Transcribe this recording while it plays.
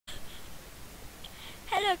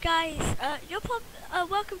Hello guys,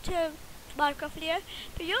 welcome to Minecraft video.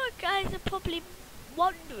 But you guys are probably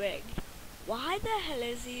wondering, why the hell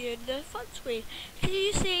is he in the front screen? So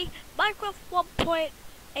you see, Minecraft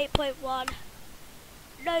 1.8.1,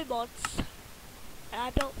 no mods, and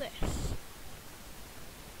I built this.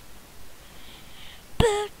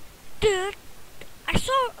 But I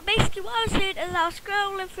saw, basically what I was doing is I was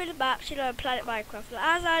scrolling through the maps, you know, in Planet Minecraft,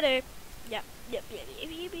 as I do. Yep.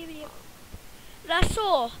 And I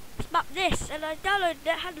saw this, and I downloaded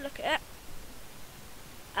it, had a look at it,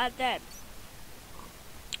 and then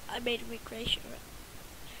I made a recreation of it.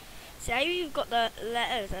 See, I even got the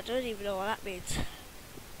letters, I don't even know what that means.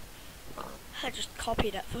 I just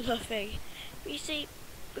copied it from the thing. But you see,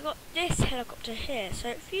 we got this helicopter here, so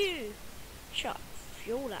if you shot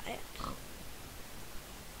fuel at it,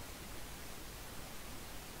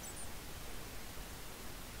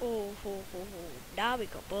 now we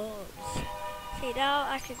got bombs. See, now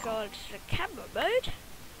I can go into the camera mode,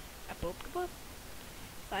 and boom, boom, boom.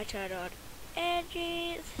 If I turn on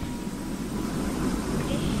engines,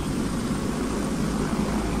 ready?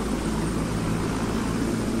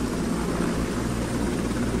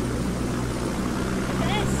 Look at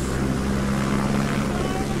this.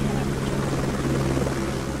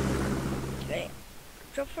 Okay,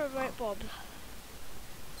 drop for a right bomb.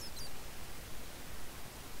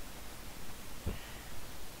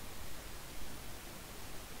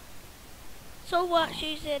 So works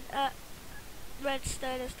using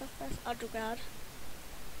redstone and stuff as underground.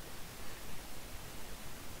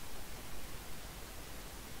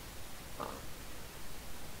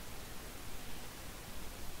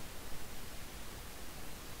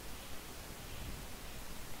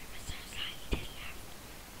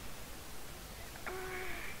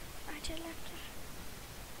 I did left.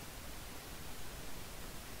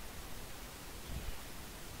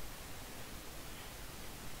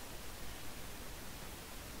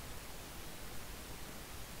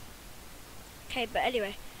 Okay, but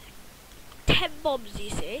anyway, 10 bombs, you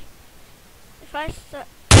see. If I start,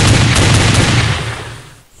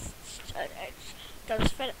 it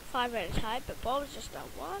does 5 at a time, but bombs just not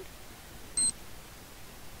one.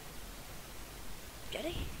 Get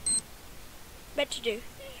it? Meant to do.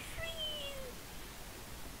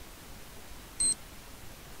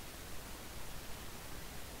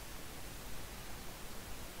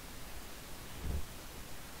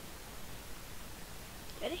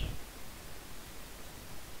 Ready?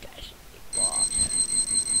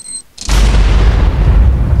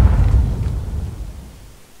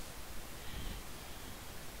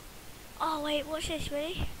 Oh wait, what's this,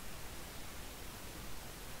 ready?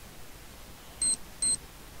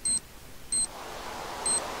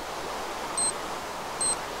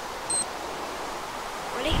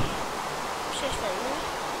 Ready? What's this, ready?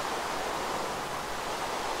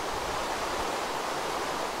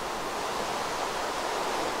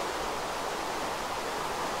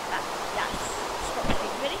 That's stop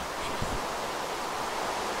playing, ready?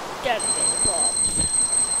 Detonate the bombs.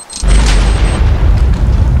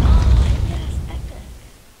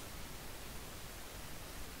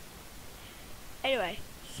 Anyway,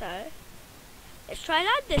 so let's try and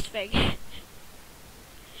land this thing.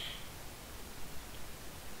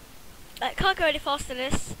 I can't go any faster than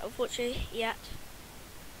this, unfortunately, yet.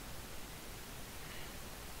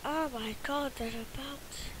 Oh my god, they're about.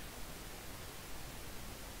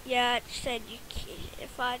 Yeah, it said you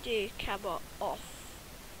if I do camera off,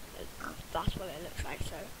 that's what it looks like.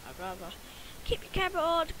 So I'd rather keep your camera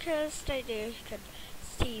on because they do can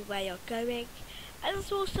see where you're going, and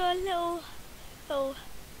there's also a little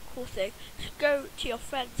cool thing. Just go to your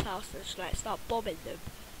friend's house and just like start bombing them.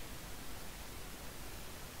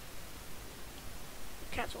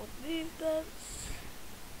 Cancel movements.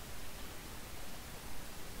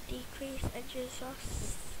 Decrease engine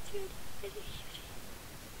thrust.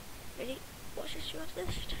 Ready? Watch this, you have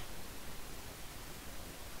this.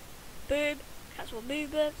 Boom. Cancel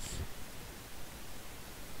movements.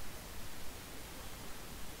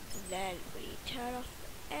 And then we turn off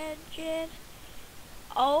the engine.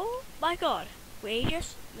 Oh my god, we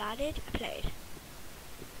just landed a plane.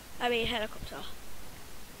 I mean helicopter.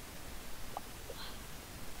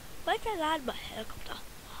 Where did I land my helicopter?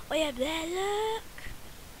 Oh yeah, there, look!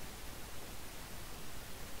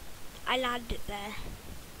 I landed there.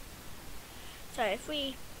 So if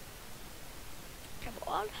we come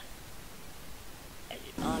on,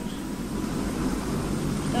 engine on.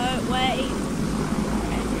 No, wait.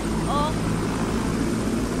 Engine off.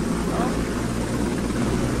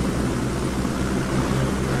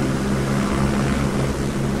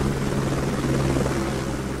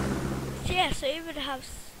 So even have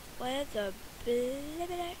Where the blimmin'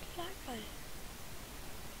 heck did that go?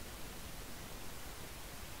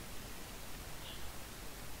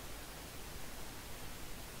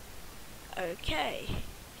 Okay.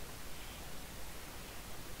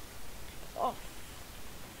 Off.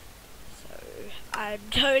 So I'm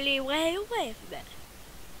totally way away from it.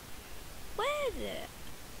 Where is it?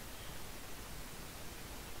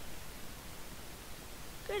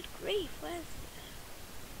 Good grief, where's it?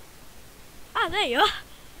 Ah, there you are!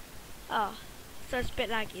 Oh, so it's a bit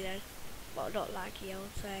laggy then. Well, not laggy, I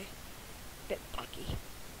would say. A bit buggy.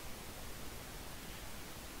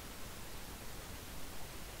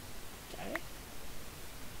 So.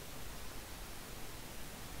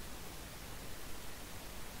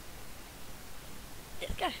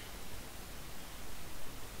 Let's go.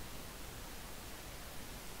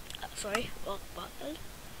 Sorry, wrong button.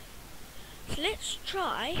 So let's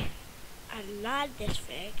try and land this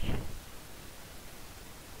thing.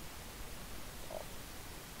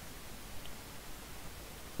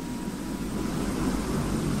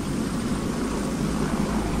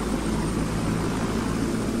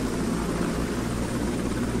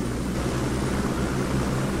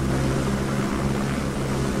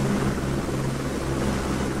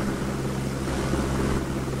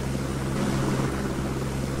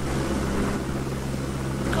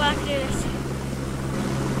 Come on, I can do this.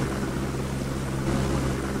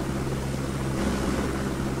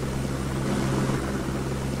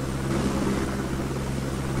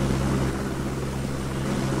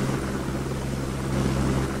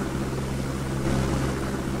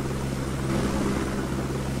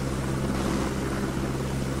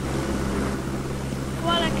 Come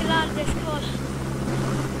on, I can land this, come on.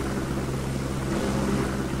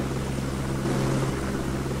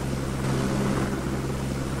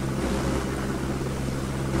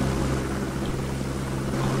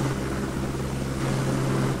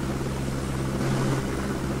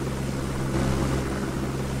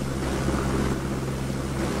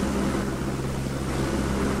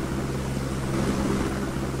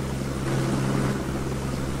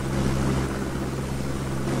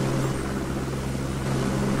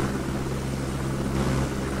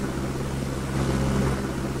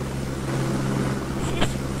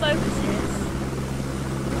 Focuses.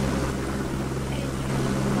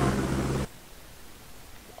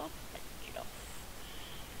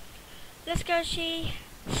 Let's go, she.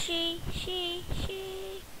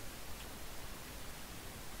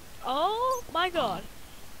 Oh my god.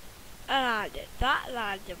 I landed. That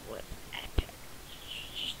landing was epic.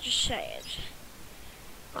 Just saying.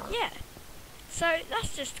 Yeah. So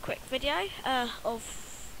that's just a quick video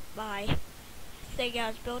of my thing I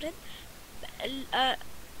was building.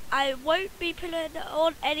 I won't be putting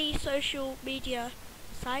on any social media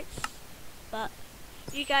sites, but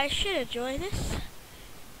you guys should enjoy this.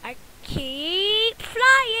 I keep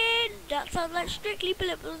flying. That sounds like Strictly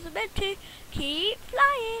Believable was meant to. Keep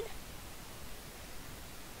flying.